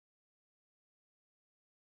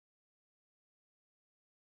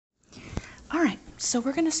All right, so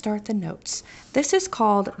we're going to start the notes. This is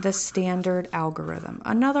called the standard algorithm.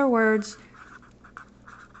 In other words,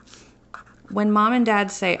 when mom and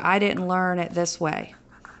dad say, I didn't learn it this way,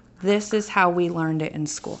 this is how we learned it in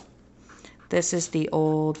school. This is the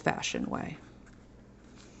old-fashioned way.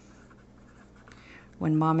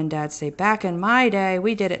 When mom and dad say, back in my day,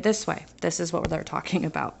 we did it this way, this is what they're talking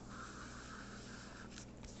about.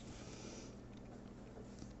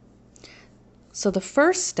 So the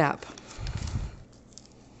first step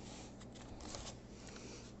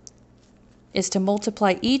is to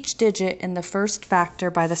multiply each digit in the first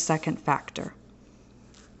factor by the second factor.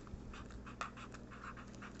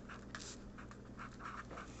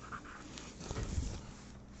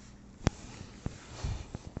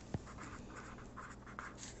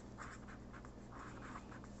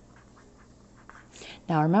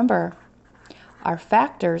 Now remember, our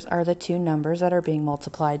factors are the two numbers that are being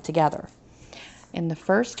multiplied together. In the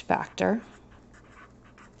first factor,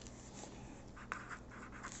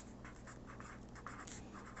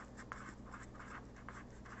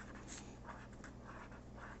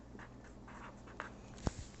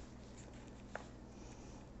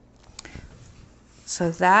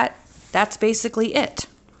 so that's basically it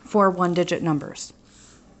for one-digit numbers.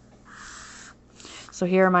 So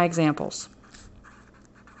here are my examples.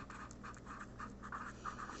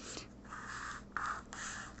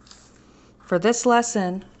 For this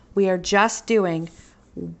lesson, we are just doing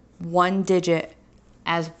one digit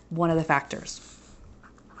as one of the factors.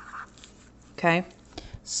 Okay?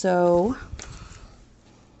 So,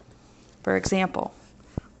 for example,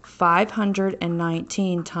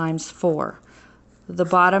 519 times 4.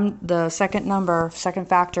 The second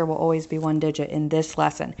factor will always be one digit in this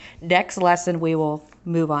lesson. Next lesson, we will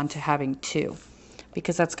move on to having 2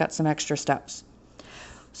 because that's got some extra steps.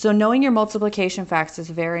 So knowing your multiplication facts is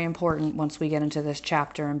very important once we get into this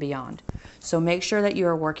chapter and beyond. So make sure that you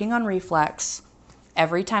are working on reflex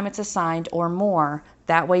every time it's assigned or more.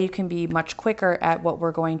 That way you can be much quicker at what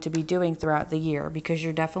we're going to be doing throughout the year because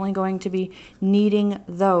you're definitely going to be needing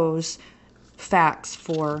those facts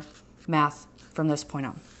for math from this point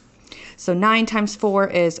on. So 9 times 4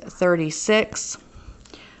 is 36.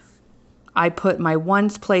 I put my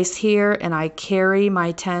ones place here and I carry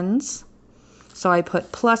my tens. So I put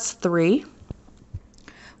plus 3.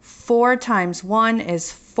 4 times 1 is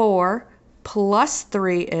 4. Plus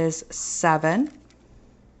 3 is 7.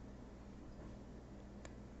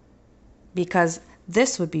 Because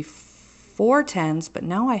this would be 4 tens, but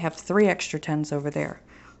now I have 3 extra tens over there.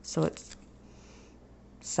 So it's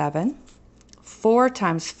 7. 4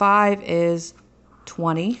 times 5 is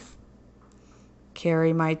 20.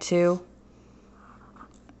 Carry my 2.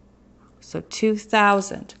 So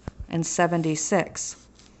 2,076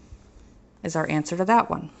 is our answer to that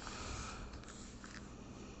one.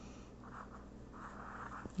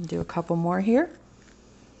 Do a couple more here.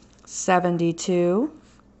 72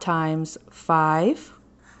 times 5.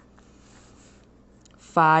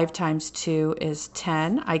 5 times 2 is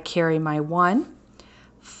 10. I carry my 1.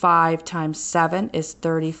 5 times 7 is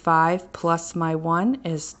 35, plus my 1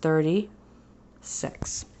 is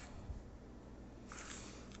 36.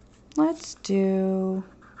 Let's do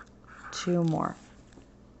 2 more.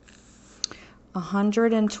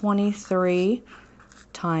 123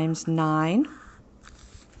 times 9.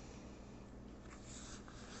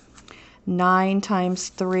 9 times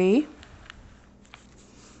 3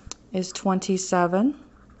 is 27.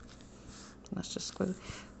 Let's just go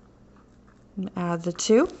add the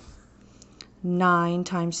 2. 9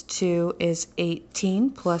 times 2 is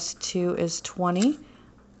 18, plus 2 is 20.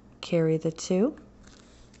 Carry the 2.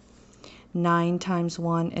 9 times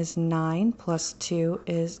 1 is 9, plus 2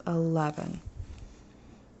 is 11.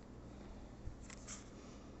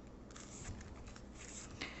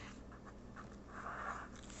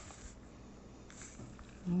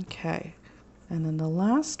 Okay, and then the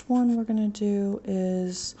last one we're going to do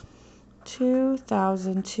is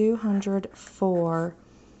 2,204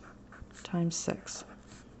 times 6.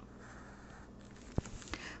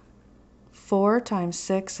 4 times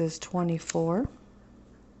 6 is 24.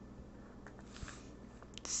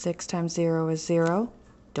 6 times 0 is 0.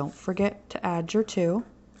 Don't forget to add your 2.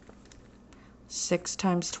 6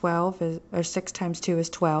 times 2 is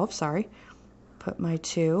 12, sorry. Put my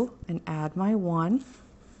 2 and add my 1.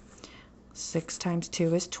 6 times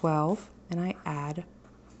 2 is 12, and I add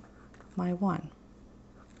my 1.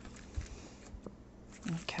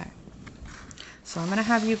 Okay. So I'm going to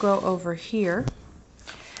have you go over here,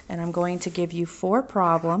 and I'm going to give you 4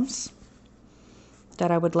 problems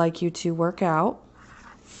that I would like you to work out.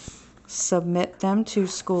 Submit them to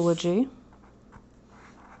Schoology.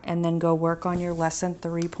 and then go work on your lesson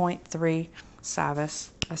 3.3 Savas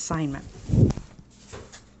assignment. I'm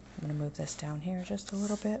going to move this down here just a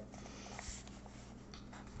little bit.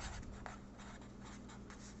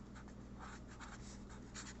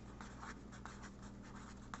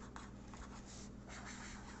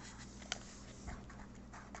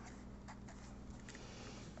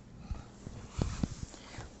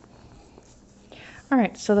 All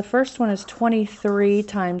right, so the first one is 23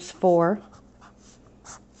 times 4.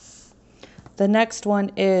 The next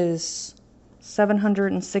one is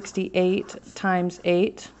 768 times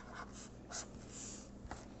 8.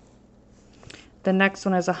 The next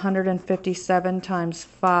one is 157 times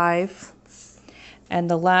 5. And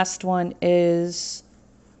the last one is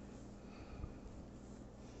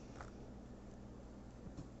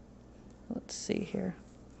let's see here.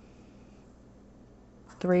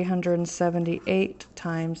 378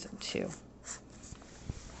 times 2.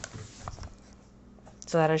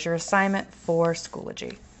 So that is your assignment for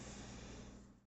Schoology.